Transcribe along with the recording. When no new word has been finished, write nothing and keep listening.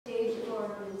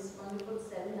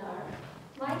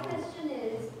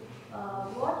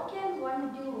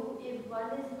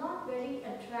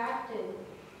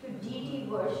deity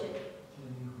worship.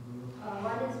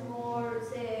 One is more,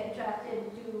 say, attracted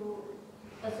to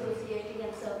associating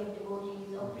and serving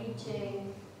devotees, or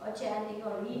preaching, or chanting,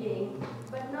 or reading,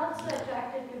 but not so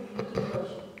attracted to deity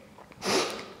worship.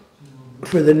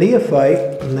 For the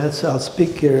neophyte, and that's, I'll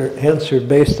speak your answer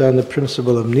based on the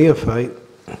principle of neophyte,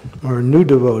 or new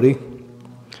devotee,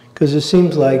 because it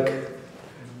seems like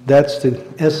that's the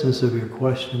essence of your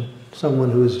question. Someone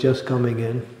who is just coming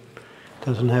in,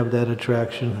 doesn't have that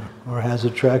attraction, or has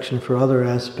attraction for other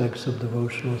aspects of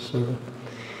devotional service.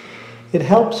 It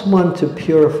helps one to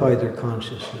purify their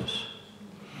consciousness.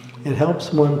 It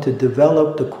helps one to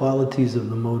develop the qualities of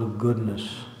the mode of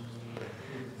goodness.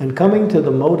 And coming to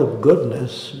the mode of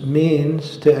goodness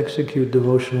means to execute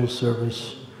devotional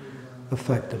service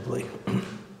effectively.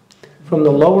 From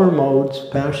the lower modes,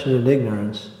 passion and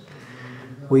ignorance,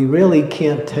 we really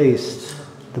can't taste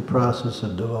the process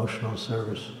of devotional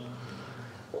service.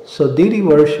 So deity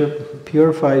worship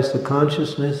purifies the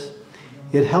consciousness.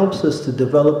 It helps us to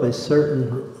develop a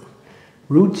certain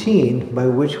routine by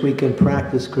which we can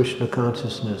practice Krishna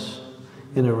consciousness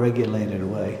in a regulated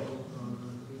way.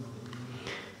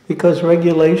 Because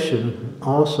regulation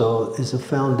also is a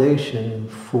foundation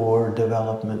for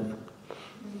development.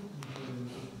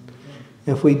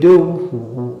 If we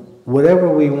do whatever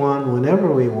we want,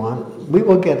 whenever we want, we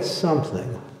will get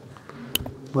something,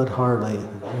 but hardly.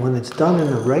 When it's done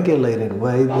in a regulated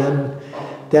way, then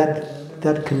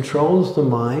that controls the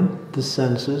mind, the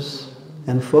senses,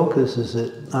 and focuses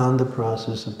it on the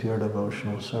process of pure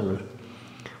devotional service.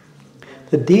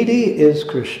 The deity is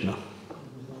Krishna.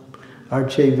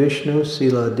 Arche Vishnu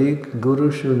Siladik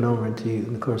Gurushu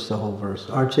Namrati, of course the whole verse.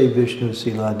 Arche Vishnu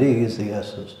Siladik is the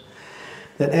essence.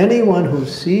 That anyone who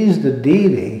sees the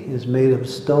deity is made of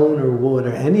stone or wood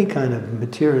or any kind of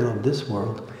material of this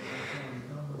world.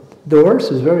 The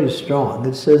verse is very strong.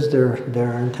 It says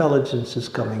their intelligence is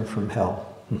coming from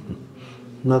hell.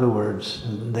 In other words,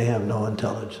 they have no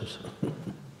intelligence.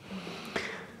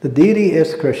 The deity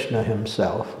is Krishna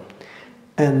himself.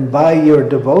 And by your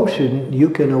devotion, you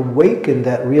can awaken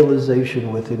that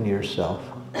realization within yourself.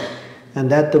 And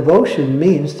that devotion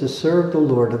means to serve the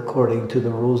Lord according to the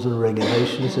rules and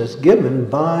regulations as given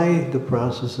by the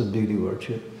process of deity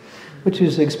worship, which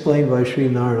is explained by Sri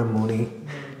Narada Muni,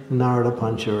 Narada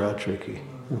Pancharatriki.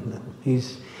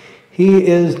 He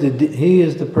is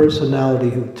the personality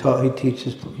he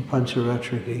teaches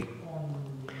Pancharatriki.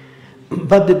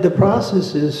 But the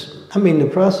process is, the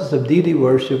process of deity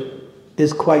worship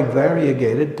is quite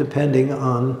variegated depending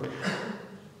on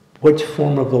which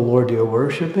form of the Lord you're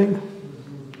worshipping,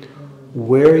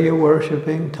 where you're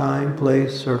worshipping, time,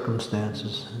 place,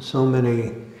 circumstances. So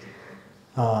many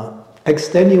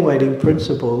extenuating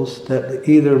principles that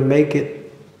either make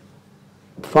it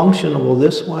functional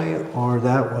this way or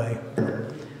that way.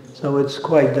 So it's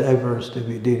quite diverse to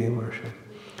be deity worship.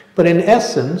 But in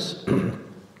essence,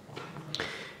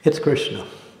 it's Krishna.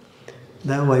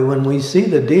 That way, when we see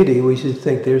the deity, we should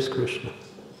think there's Krishna.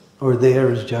 Or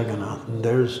there is Jagannath, and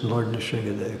there's Lord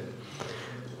Nrsimhadev.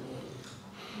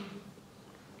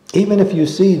 Even if you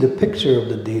see the picture of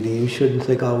the deity, you shouldn't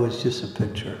think, oh, it's just a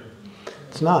picture.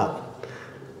 It's not.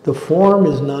 The form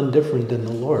is none different than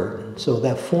the Lord. So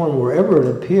that form, wherever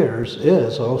it appears,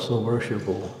 is also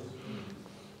worshipable.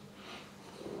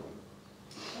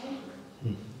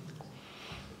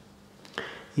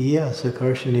 Yes,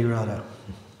 Akarshini Radha.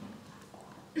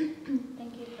 Thank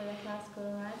you for the class,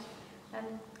 Guru Maharaj.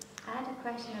 I had a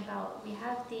question about, we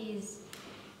have these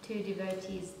two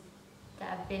devotees that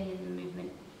have been in the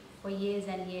movement for years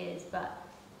and years, but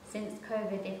since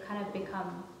COVID they've kind of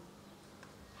become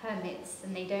hermits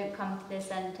and they don't come to the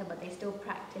center, but they still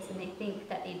practice, and they think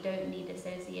that they don't need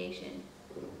association.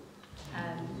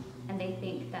 And they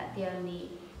think that the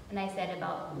only, and I said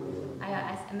about,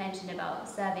 I mentioned about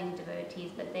serving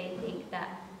devotees, but they think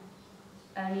that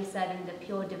only serving the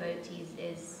pure devotees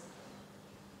is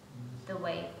the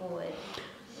way forward.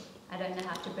 I don't know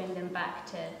how to bring them back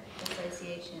to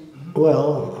association.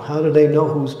 Well, how do they know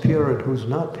who's pure and who's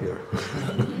not pure?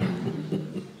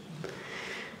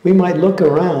 We might look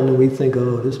around and we think,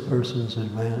 oh, this person's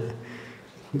advanced.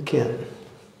 You can't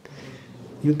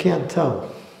tell.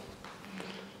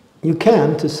 You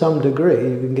can, to some degree,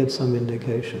 you can get some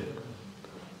indication.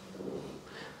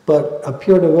 But a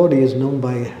pure devotee is known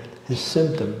by his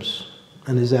symptoms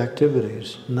and his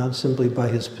activities, not simply by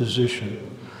his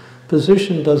position.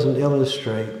 Position doesn't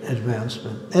illustrate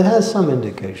advancement. It has some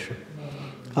indication,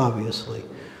 obviously.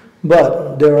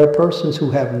 But there are persons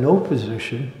who have no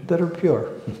position that are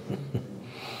pure.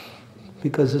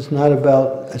 Because it's not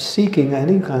about seeking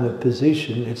any kind of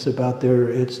position, it's about their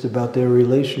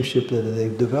relationship that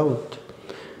they've developed.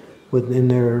 within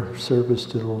their service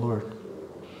to the Lord.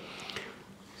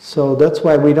 So that's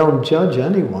why we don't judge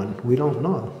anyone. We don't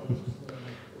know.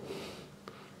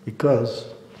 Because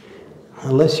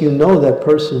unless you know that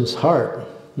person's heart,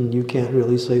 you can't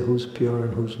really say who's pure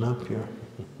and who's not pure.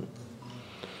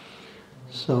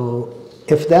 So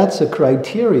if that's a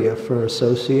criteria for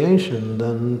association,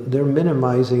 then they're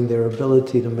minimizing their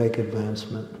ability to make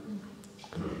advancement.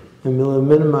 And will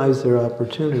minimize their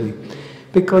opportunity.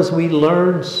 Because we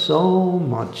learn so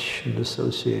much in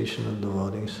association of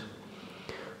devotees.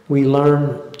 We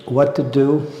learn what to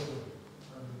do,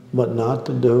 what not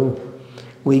to do.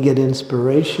 We get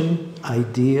inspiration,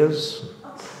 ideas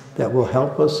that will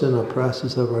help us in the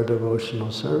process of our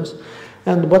devotional service.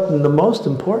 And the most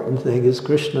important thing is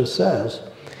Krishna says,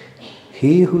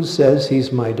 he who says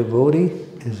he's my devotee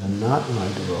is not my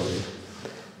devotee.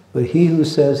 But he who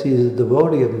says he is a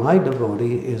devotee of my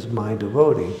devotee is my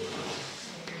devotee.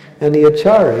 And the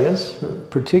Acharyas, in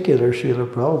particular Srila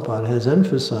Prabhupada, has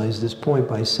emphasized this point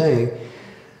by saying,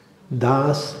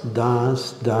 das,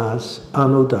 das, das,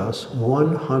 anudas,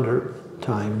 100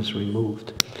 times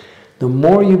removed. The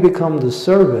more you become the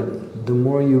servant, the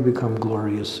more you become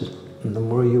glorious, and the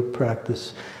more you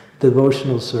practice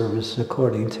devotional service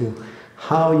according to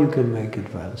how you can make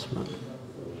advancement.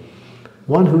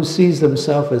 One who sees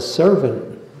himself as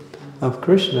servant of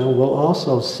Krishna will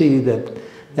also see that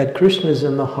Krishna is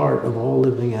in the heart of all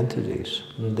living entities.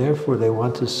 And therefore they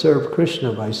want to serve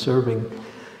Krishna by serving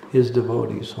his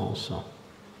devotees also.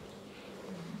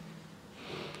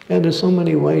 And there's so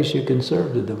many ways you can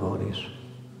serve the devotees.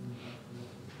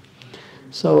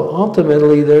 So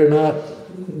ultimately they're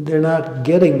not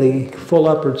getting the full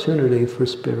opportunity for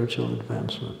spiritual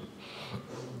advancement.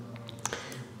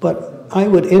 But I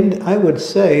would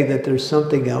say that there's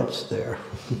something else there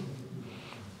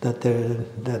that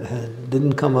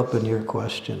didn't come up in your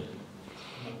question.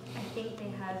 I think they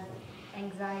have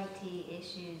anxiety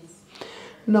issues.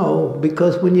 No,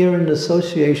 because when you're in an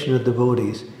association of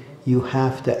devotees, you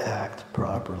have to act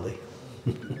properly.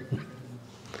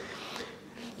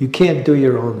 You can't do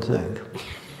your own thing.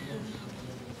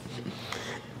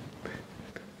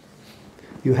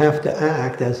 You have to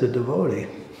act as a devotee.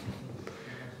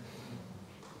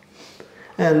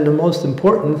 And the most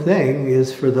important thing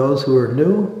is for those who are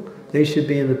new, they should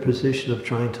be in the position of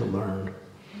trying to learn.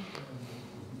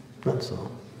 That's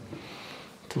all.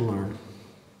 To learn.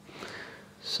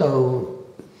 So,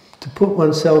 to put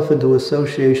oneself into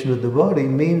association of devotee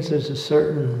means there's a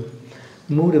certain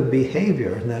mood of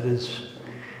behavior that is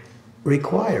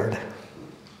required.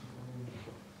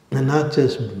 And not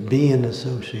just be in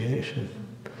association.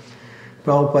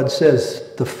 Prabhupada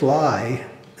says the fly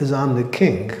is on the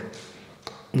king.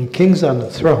 And the king's on the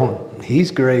throne. He's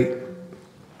great.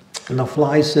 And the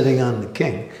fly's sitting on the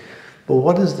king. But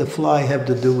what does the fly have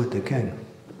to do with the king?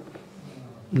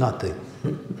 Nothing.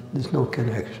 There's no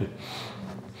connection.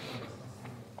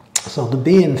 So to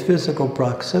be in physical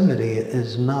proximity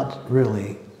is not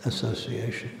really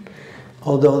association.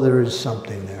 Although there is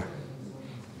something there.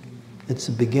 It's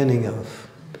the beginning of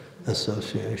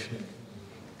association.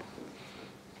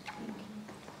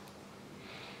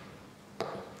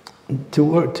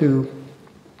 To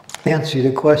answer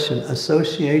the question,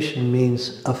 association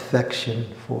means affection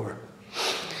for.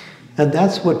 And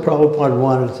that's what Prabhupada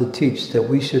wanted to teach, that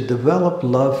we should develop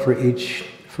love for each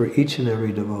and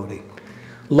every devotee.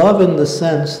 Love in the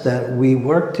sense that we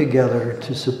work together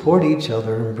to support each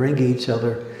other and bring each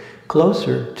other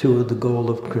closer to the goal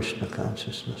of Krishna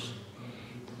consciousness.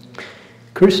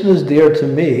 Krishna is dear to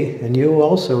me, and you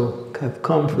also have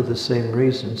come for the same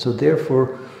reason. So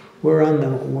therefore,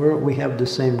 we have the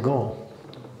same goal.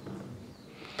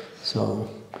 So,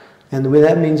 and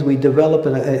that means we develop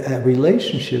a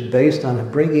relationship based on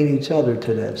bringing each other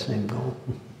to that same goal.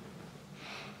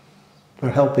 Or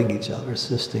helping each other,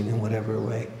 assisting in whatever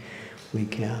way we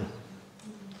can.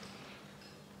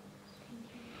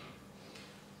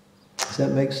 Does that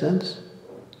make sense?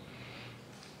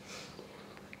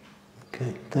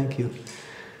 Okay, thank you.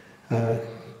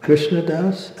 Krishna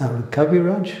Das,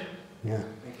 Kaviraj? Yeah.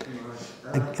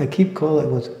 I keep calling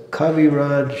it, what's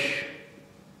Kaviraj?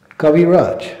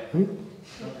 Kaviraj? Hmm?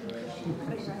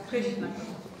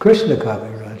 Krishna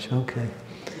Kaviraj, okay.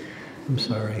 I'm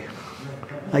sorry.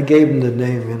 I gave him the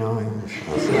name, you know.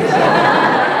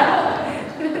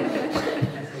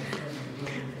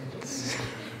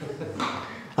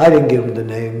 I didn't give him the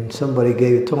name.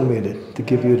 Somebody told me to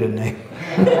give you the name.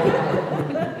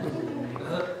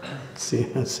 See,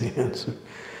 that's the answer.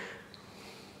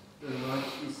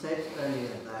 You said earlier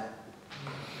that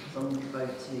some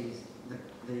devotees,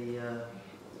 the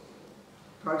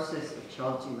process of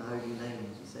chanting the holy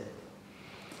names, you said,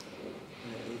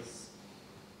 it's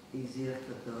easier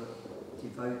for the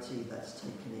devotee that's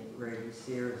taken it really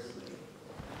seriously.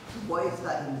 What is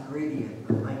that ingredient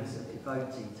that makes a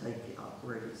devotee take it up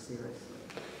really seriously?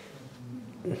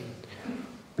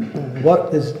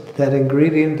 What is that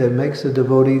ingredient that makes a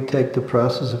devotee take the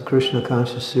process of Krishna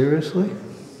consciousness seriously?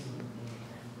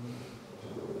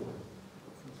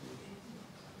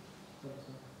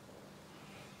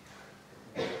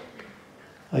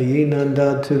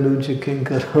 Ayinanda tunuja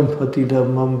kinkaram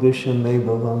patidamam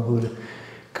vishameva vambuddha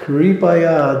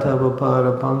kripaya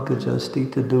tavapada pankaja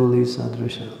stita duli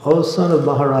sadrisha. O son of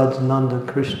Maharaja Nanda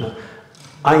Krishna,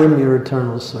 I am your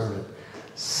eternal servant.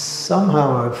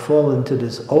 Somehow I've fallen into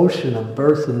this ocean of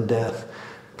birth and death.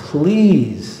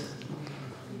 Please,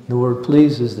 the word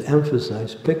please is to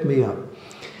emphasize, pick me up.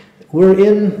 We're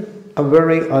in a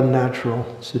very unnatural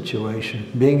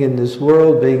situation, being in this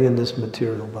world, being in this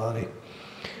material body.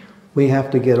 We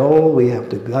have to get old, we have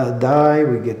to die,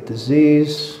 we get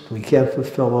disease, we can't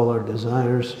fulfill all our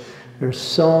desires. There's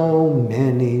so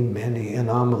many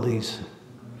anomalies.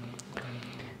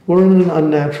 We're in an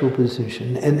unnatural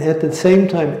position, and at the same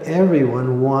time,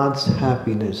 everyone wants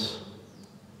happiness.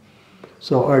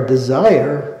 So our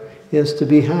desire is to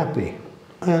be happy,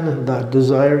 and that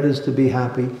desire is to be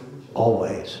happy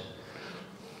always.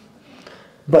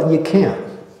 But you can't,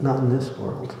 not in this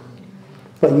world.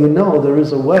 But you know there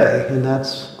is a way, and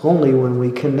that's only when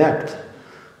we connect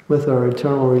with our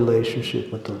eternal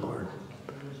relationship with the Lord.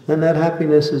 And that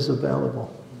happiness is available.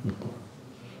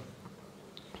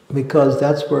 Because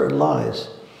that's where it lies.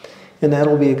 And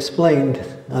that'll be explained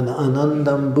in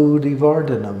Anandam Buddhi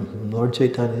Vardhanam. Lord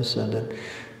Chaitanya said that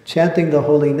chanting the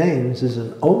holy names is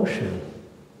an ocean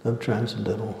of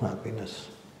transcendental happiness.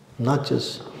 Not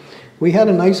just... We had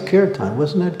a nice kirtan.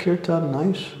 Wasn't that kirtan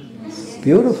nice?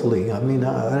 Beautifully. I mean,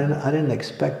 I didn't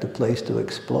expect the place to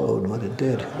explode, but it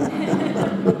did.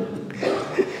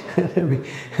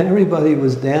 Everybody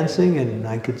was dancing, and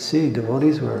I could see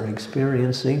devotees were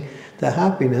experiencing the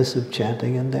happiness of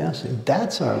chanting and dancing.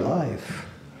 That's our life.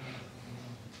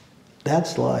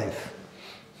 That's life.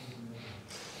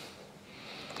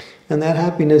 And that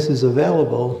happiness is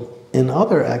available in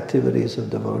other activities of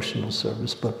devotional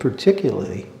service, but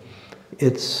particularly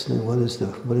it's what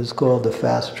is called the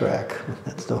fast track.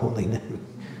 That's the holy name.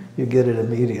 You get it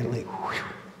immediately.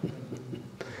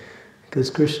 Because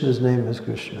Krishna's name is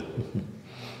Krishna.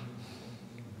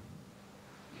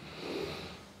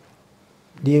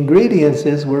 The ingredients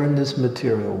is we're in this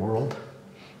material world.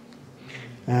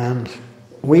 And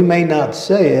we may not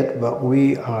say it, but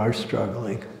we are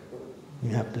struggling. We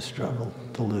have to struggle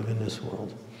to live in this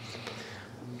world.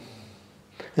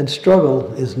 And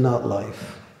struggle is not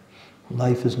life.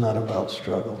 Life is not about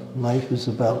struggle. Life is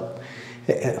about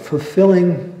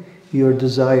fulfilling your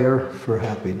desire for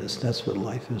happiness. That's what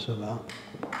life is about.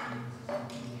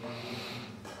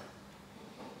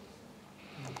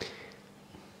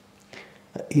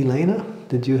 Elena,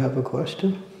 did you have a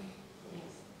question?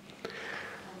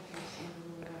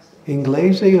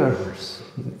 Inglese or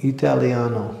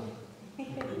Italiano?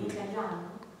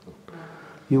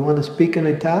 You want to speak in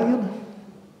Italian?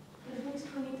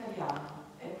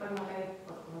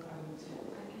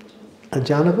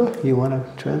 Janava, you want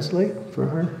to translate for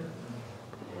her?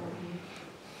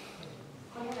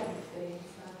 Qual è la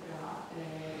differenza tra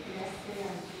l'essere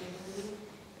amichevoli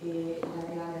e la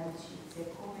reale amicizia?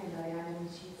 Come la reale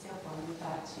amicizia può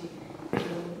aiutarci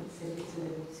nel servizio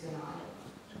devozionale?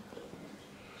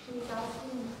 She's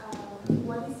asking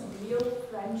what is real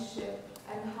friendship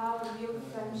and how real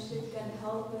friendship can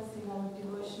help us in our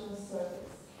devotional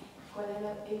service. Qual è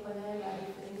la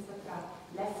differenza tra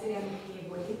l'essere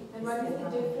amichevoli and what is the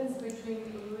difference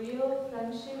between real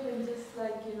friendship and just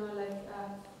like,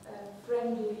 a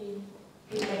friendly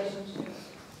relationship?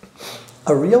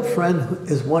 A real friend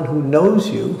is one who knows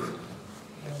you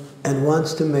and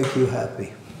wants to make you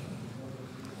happy.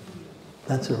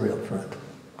 That's a real friend.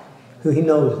 Who he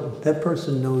knows, that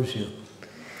person knows you.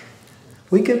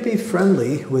 We can be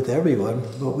friendly with everyone,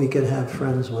 but we can have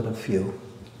friends with a few.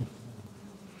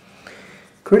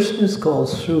 Krishna is called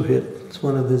Suhit. It's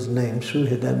one of his names.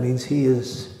 Suhit, that means he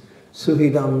is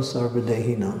Suhidam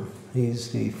Sarvadehinam.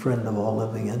 He's the friend of all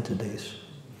living entities.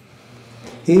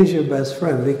 He is your best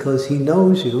friend because he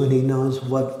knows you and he knows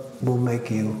what will make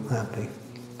you happy.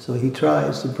 So he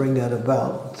tries to bring that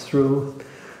about through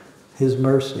his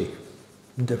mercy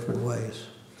in different ways.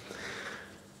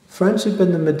 Friendship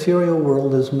in the material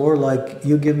world is more like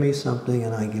you give me something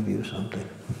and I give you something.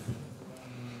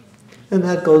 And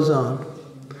that goes on.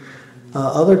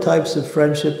 Other types of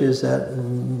friendship is that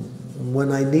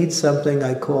when I need something,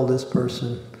 I call this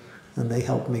person and they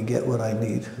help me get what I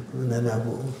need. And then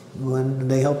when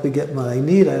they help me get what I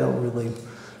need, I don't really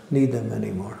need them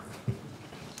anymore.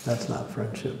 That's not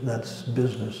friendship, that's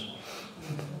business.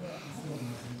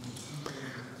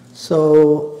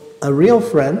 So a real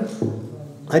friend,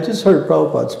 I just heard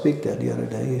Prabhupada speak that the other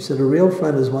day. He said a real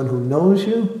friend is one who knows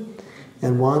you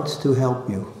and wants to help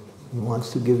you. He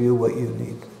wants to give you what you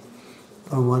need,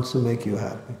 or wants to make you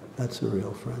happy. That's a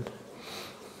real friend.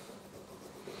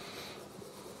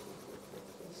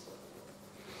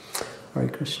 Hare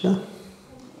Krishna.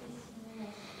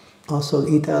 Also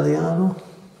Italiano?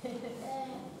 Okay.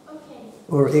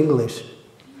 Or English?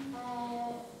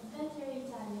 Better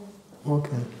Italian.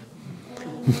 Okay.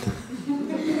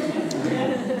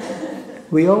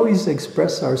 We always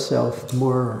express ourselves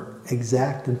more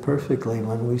exact and perfectly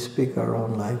when we speak our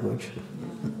own language.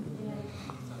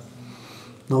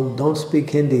 No, don't speak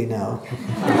Hindi now.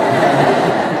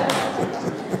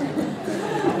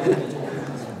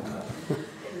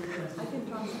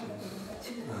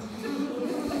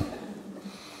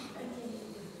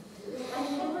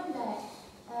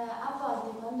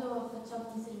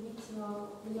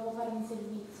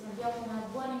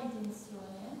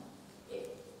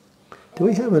 Do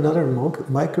we have another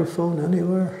microphone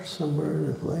anywhere, somewhere in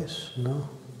the place? No?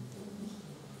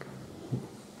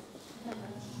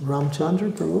 Ramchandra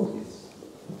Prabhu?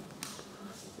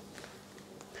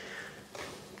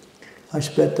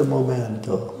 Aspetta un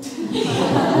momento.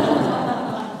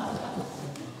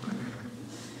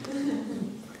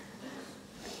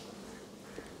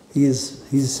 He's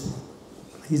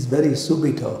very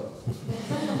subito.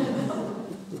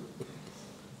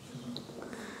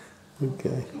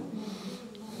 Okay.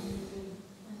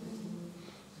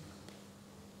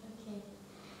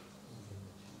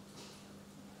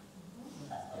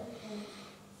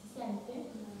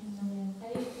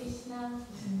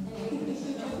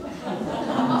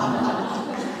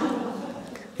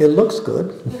 It looks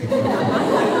good.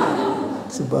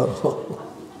 It's about all.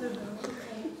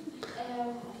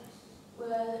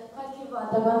 Qualche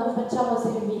volta quando facciamo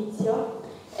servizio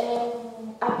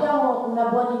abbiamo una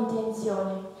buona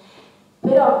intenzione,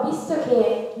 però visto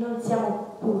che non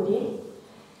siamo puri,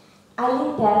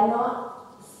 all'interno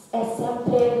è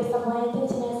sempre, questa buona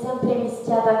intenzione è sempre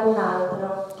mischiata con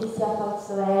altro, che sia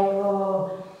falso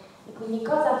ego, e quindi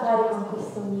cosa fare con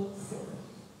questo mix?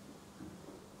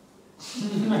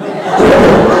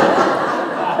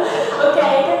 Okay,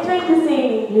 I can try to say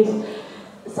in English.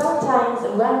 Sometimes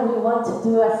when we want to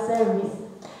do a service,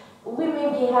 we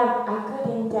maybe have a good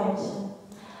intention,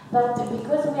 but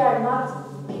because we are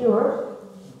not pure,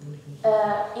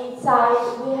 inside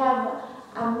we have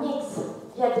a mix.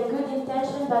 Yeah, the good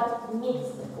intention, but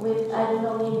mixed with, I don't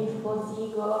know, maybe false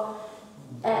ego,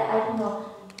 I don't know.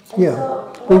 And Yeah,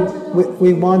 so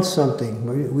we want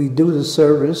something. We do the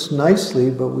service nicely,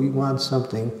 but we want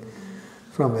something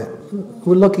from it.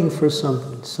 We're looking for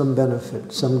some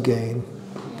benefit, some gain.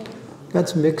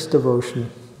 That's mixed devotion.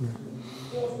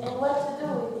 Yes, and what to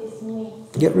do with this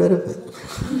mix? Get rid of it.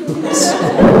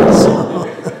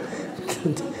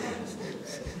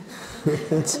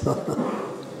 That's all.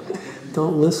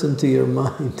 Don't listen to your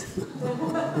mind.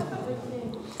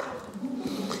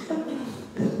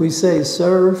 We say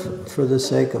serve for the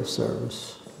sake of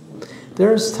service.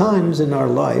 There's times in our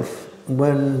life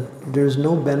when there's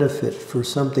no benefit for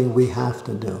something we have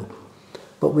to do,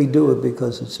 but we do it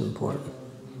because it's important,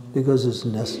 because it's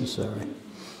necessary.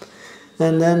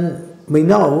 And then we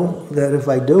know that if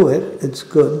I do it, it's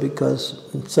good because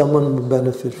someone will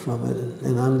benefit from it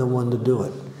and I'm the one to do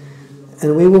it.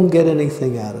 And we won't get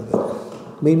anything out of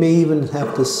it. We may even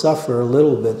have to suffer a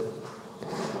little bit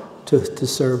to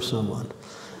serve someone.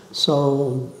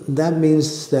 So that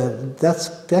means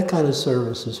that kind of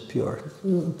service is pure.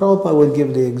 Prabhupada would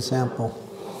give the example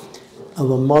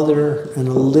of a mother and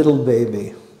a little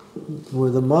baby, where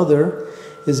the mother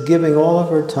is giving all of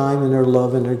her time and her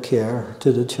love and her care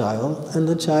to the child, and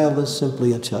the child is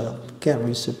simply a child, can't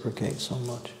reciprocate so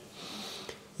much.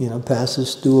 You know,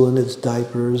 passes stool in its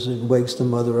diapers and wakes the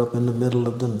mother up in the middle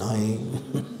of the night.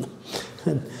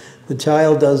 And the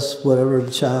child does whatever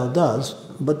the child does,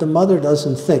 but the mother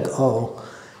doesn't think, oh,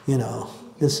 you know,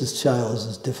 this child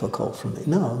is difficult for me.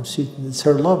 No, it's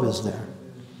her love is there,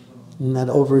 and that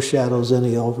overshadows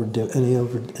any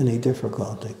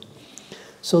difficulty.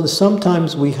 So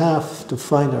sometimes we have to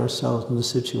find ourselves in a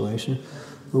situation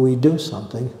where we do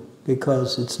something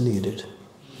because it's needed.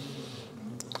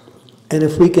 And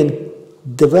if we can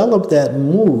develop that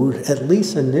mood, at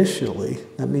least initially,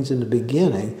 that means in the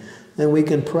beginning, then we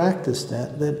can practice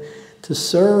that. That to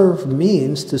serve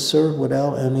means to serve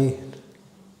without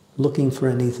looking for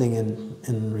anything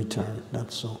in return,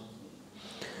 that's all.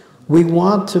 We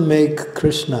want to make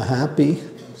Krishna happy,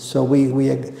 so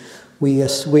we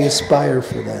aspire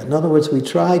for that. In other words, we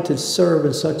try to serve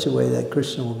in such a way that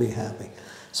Krishna will be happy.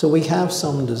 So we have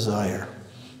some desire.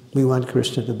 We want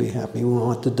Krishna to be happy. We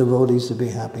want the devotees to be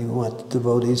happy. We want the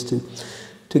devotees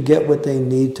to get what they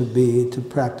need to be to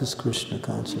practice Krishna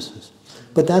consciousness.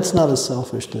 But that's not a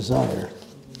selfish desire.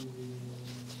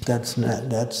 That's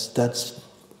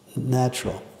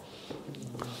natural.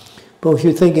 But if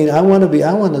you're thinking, I want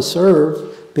to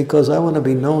serve because I want to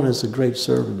be known as a great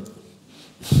servant,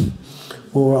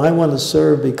 or I want to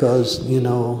serve because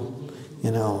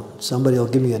somebody will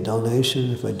give me a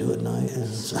donation if I do it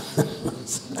nice.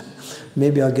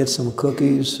 Maybe I'll get some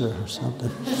cookies or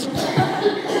something.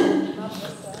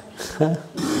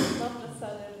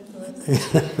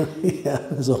 Yeah,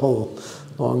 there's a whole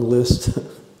long list.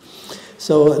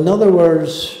 So, in other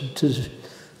words,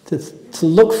 to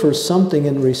look for something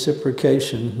in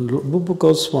reciprocation, Rupa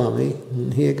Goswami,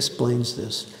 he explains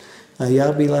this.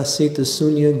 Ayabilasita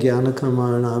sunya jnana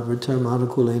karmarana vritam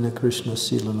anukulena Krishna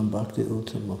silanam bhakti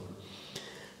uttama.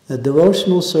 The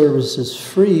devotional service is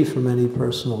free from any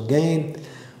personal gain,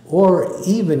 or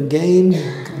even gain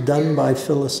done by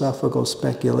philosophical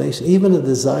speculation, even a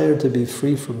desire to be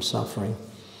free from suffering.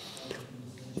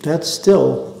 That's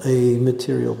still a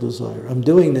material desire. I'm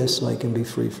doing this so I can be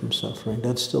free from suffering.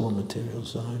 That's still a material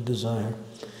desire.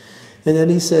 And then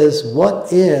he says,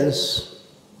 what is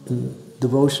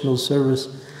devotional service?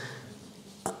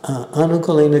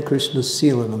 Anukulena Krishna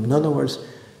silanam. In other words,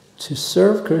 to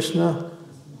serve Krishna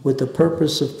with the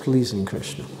purpose of pleasing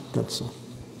Krishna. That's all.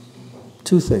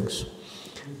 Two things.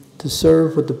 To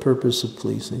serve with the purpose of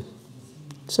pleasing.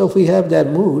 So if we have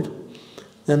that mood,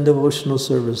 then devotional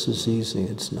service is easy,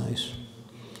 it's nice.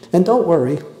 And don't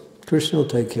worry, Krishna will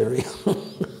take care of you.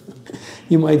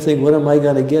 You might think, what am I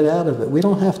going to get out of it? We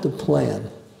don't have to plan.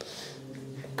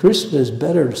 Krishna is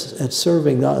better at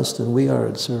serving us than we are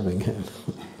at serving him.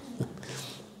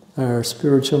 Our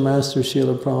spiritual master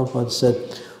Srila Prabhupada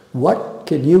said, what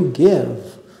can you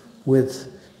give with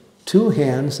 2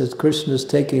 hands that Krishna is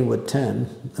taking with 10,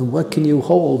 and what can you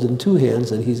hold in 2 hands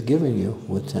that he's giving you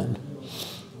with 10?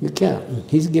 You can't.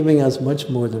 He's giving us much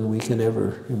more than we can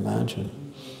ever imagine.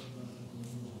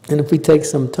 And if we take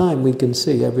some time, we can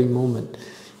see every moment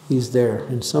he's there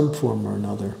in some form or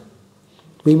another.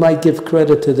 We might give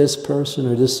credit to this person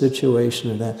or this situation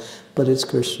or that, but it's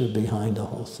Krishna behind the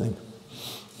whole thing.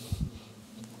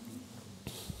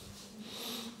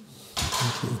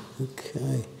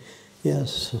 Okay.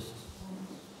 Yes.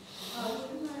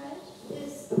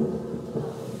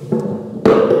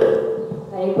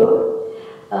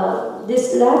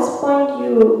 This last point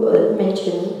you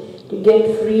mentioned, to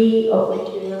get free of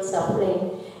material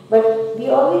suffering, but we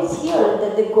always hear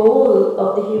that the goal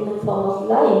of the human form of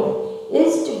life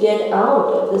is to get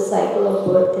out of the cycle of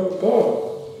birth and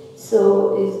death.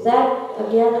 So is that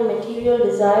again a material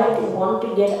desire to want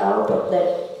to get out of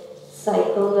that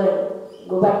cycle and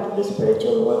go back to the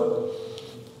spiritual world?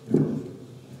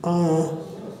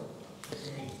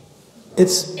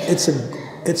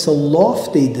 It's a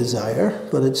lofty desire,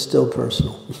 but it's still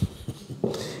personal.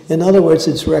 In other words,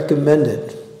 it's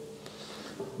recommended.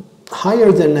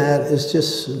 Higher than that is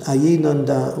just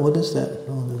ayinanda. What is that?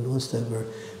 What's that word?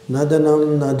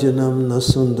 Nadanam najanam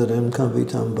nasundaram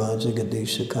kavitam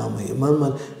bhajagadisha kamaya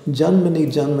mama janmani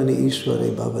ishware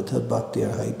bhavatad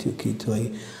bhaktir haitu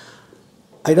kitoi.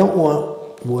 I don't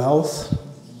want wealth.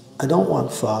 I don't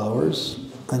want followers.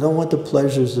 I don't want the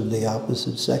pleasures of the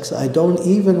opposite sex. I don't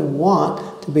even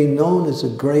want to be known as a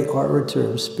great orator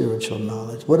of spiritual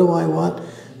knowledge. What do I want?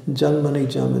 Janmani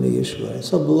Ishvara.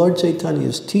 So the Lord Chaitanya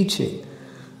is teaching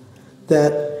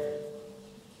that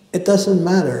it doesn't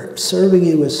matter. Serving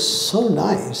you is so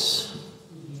nice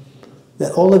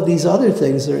that all of these other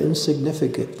things are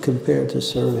insignificant compared to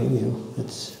serving you.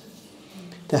 It's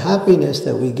the happiness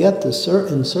that we get in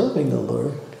serving the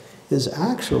Lord is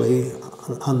actually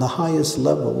on the highest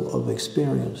level of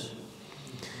experience.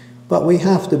 But we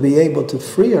have to be able to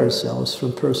free ourselves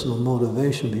from personal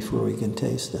motivation before we can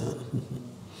taste that.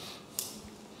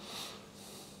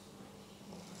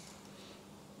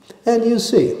 And you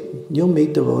see, you'll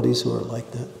meet devotees who are like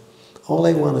that. All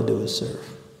they want to do is serve.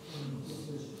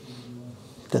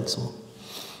 That's all.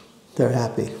 They're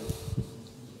happy.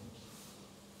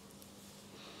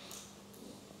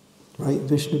 Right,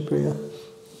 Vishnupriya?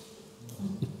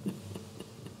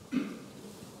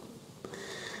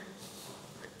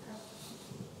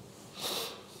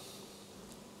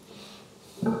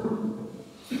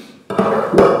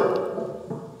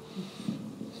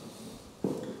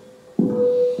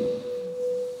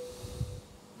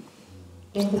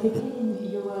 In the beginning,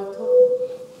 you were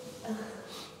talking.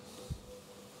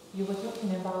 you were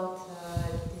talking about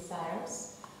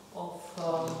desires of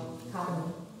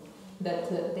karma, that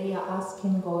they are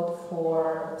asking God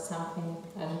for something,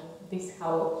 and this is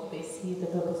how they see the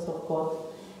purpose of God.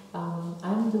 I'm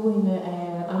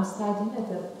studying at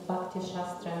a Bhakti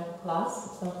Shastra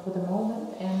class for the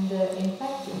moment, and in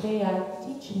fact they are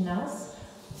teaching us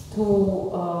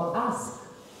to ask,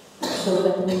 so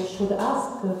that we should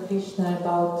ask Krishna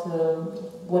about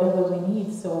whatever we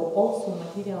need, so also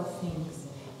material things.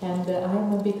 And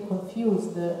I'm a bit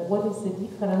confused. What is the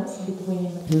difference between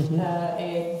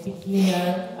a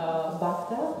beginner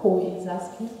bhakta who is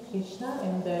asking Krishna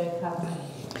and the karma?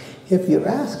 If you're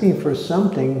asking for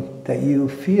something that you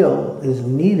feel is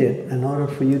needed in order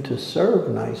for you to serve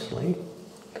nicely,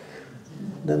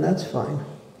 then that's fine.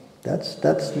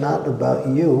 That's not about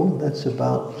you. That's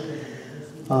about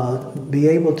be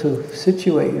able to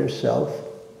situate yourself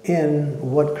in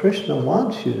what Krishna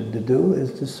wants you to do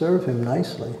is to serve him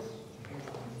nicely.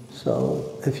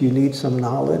 So if you need some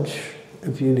knowledge,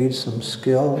 if you need some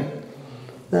skill,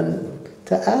 then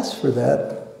to ask for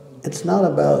that, it's not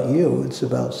about you, it's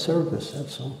about service,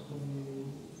 that's all.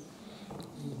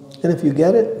 And if you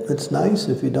get it, it's nice.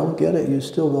 If you don't get it, you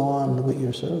still go on with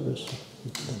your service.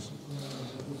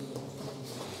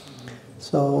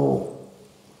 So,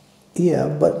 yeah,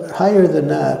 but higher than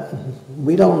that,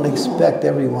 we don't expect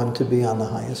everyone to be on the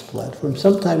highest platform.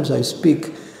 Sometimes I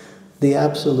speak the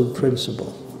absolute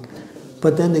principle.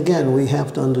 But then again, we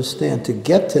have to understand, to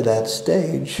get to that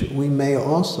stage, we may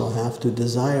also have to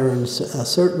desire in a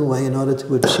certain way in order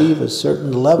to achieve a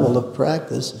certain level of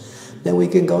practice, then we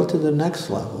can go to the next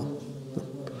level.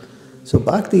 So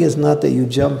bhakti is not that you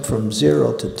jump from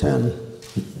 0 to 10.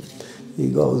 You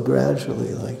go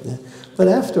gradually like that. But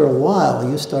after a while,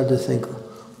 you start to think,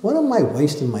 what am I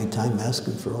wasting my time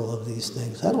asking for all of these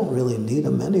things? I don't really need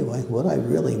them anyway. What I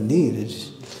really need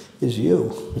is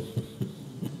you.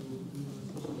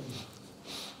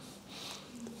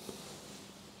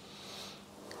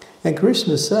 And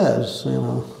Krishna says, you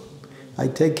know, I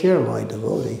take care of my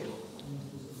devotee.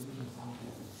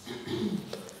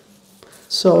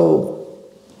 So,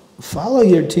 follow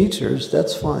your teachers,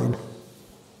 that's fine.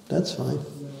 That's fine.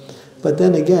 But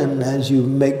then again, as you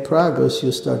make progress,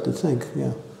 you start to think,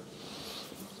 yeah,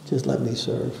 just let me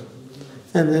serve.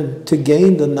 And then to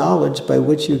gain the knowledge by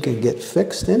which you can get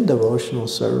fixed in devotional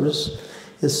service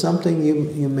is something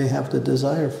you may have to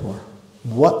desire for.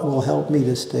 What will help me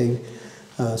to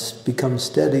become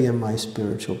steady in my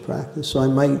spiritual practice? So I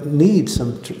might need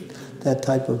that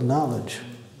type of knowledge.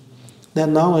 That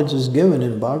knowledge is given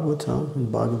in Bhagavatam, in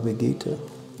Bhagavad Gita.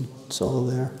 It's all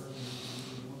there.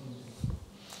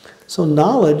 So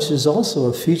knowledge is also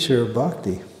a feature of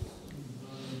bhakti,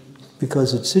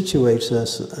 because it situates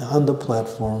us on the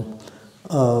platform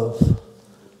of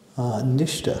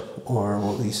nishtha, or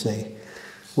what we say,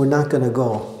 we're not going to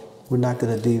go, we're not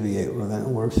going to deviate,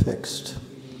 we're fixed.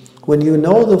 When you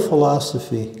know the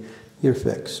philosophy, you're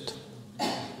fixed.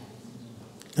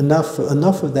 Enough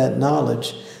of that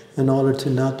knowledge in order to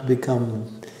not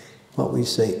become, what we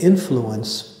say,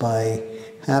 influenced by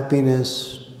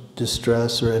happiness,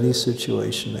 distress, or any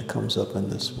situation that comes up in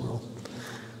this world.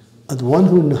 The one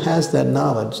who has that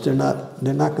knowledge, they're not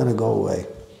going to go away.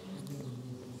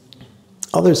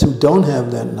 Others who don't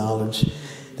have that knowledge,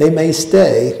 they may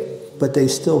stay, but they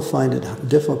still find it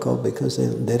difficult because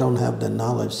they don't have the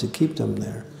knowledge to keep them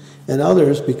there. And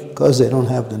others, because they don't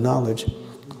have the knowledge,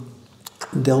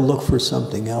 they'll look for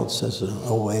something else as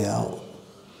a way out.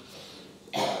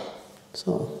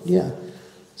 So, yeah.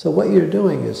 So what you're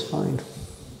doing is fine.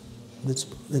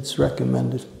 It's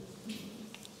recommended.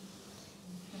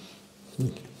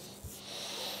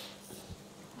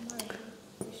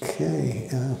 Okay,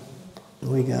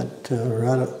 we got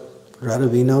Radha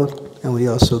Vinod, and we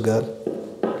also got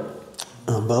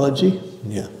Balaji.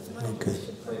 Yeah, okay.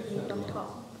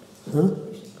 Huh?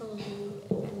 We should probably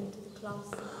end the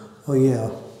class. Oh yeah.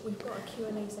 We've got a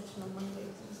Q&A session on Monday.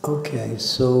 Okay,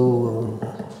 so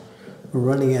we're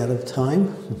running out of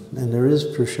time, and there is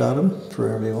prasadam for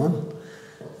everyone,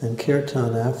 and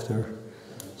kirtan after.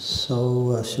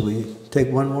 So should we take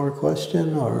one more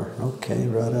question, or okay,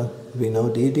 Radha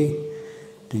Vinodidi,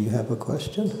 do you have a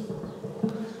question?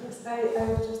 Yes,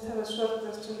 I just have a short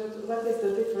question. What is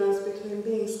the difference between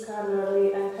being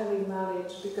scholarly and having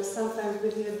knowledge? Because sometimes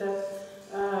we hear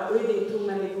that reading too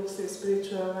many books in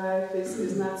spiritual life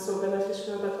is not so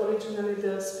beneficial, but originally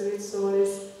the spirit soul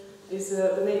is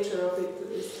the nature of it.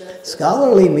 Is that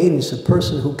Scholarly means a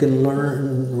person who can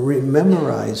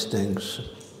memorize things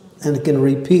and can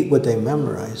repeat what they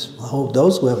memorize.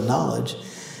 Those who have knowledge,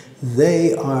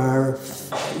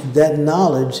 that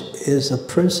knowledge is a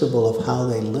principle of how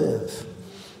they live.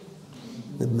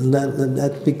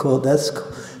 That because that's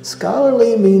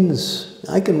scholarly means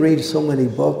I can read so many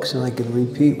books and I can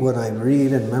repeat what I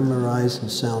read and memorize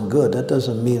and sound good. That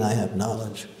doesn't mean I have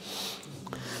knowledge.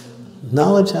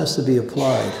 Knowledge has to be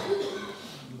applied.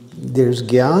 There's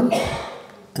Gyan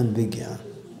and Vigyan.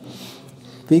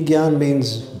 Vigyan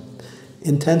means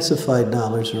intensified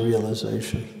knowledge or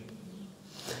realization.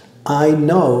 I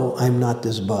know I'm not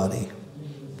this body,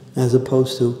 as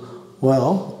opposed to,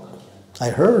 well, I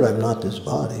heard I'm not this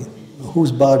body.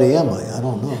 Whose body am I? I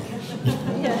don't know.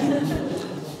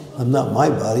 I'm not my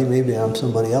body. Maybe I'm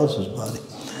somebody else's body.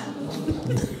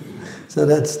 So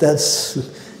that's that's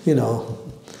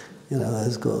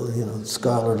called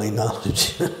scholarly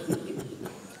knowledge.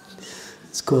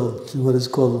 What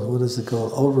is it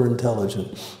called?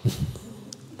 Over-intelligent.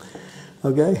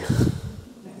 Okay?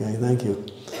 Okay, thank you.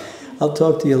 I'll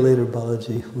talk to you later,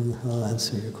 Balaji. I'll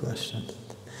answer your question.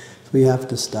 If we have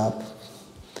to stop,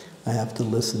 I have to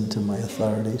listen to my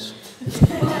authorities.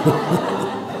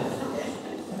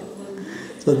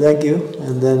 So thank you,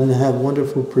 and then have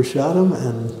wonderful prasadam,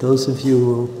 and those of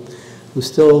you who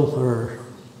still are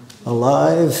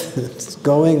alive, it's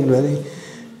going, ready,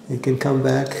 you can come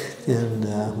back, and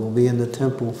we'll be in the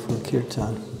temple for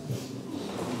kirtan.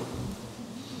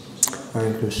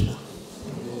 Hare Krishna.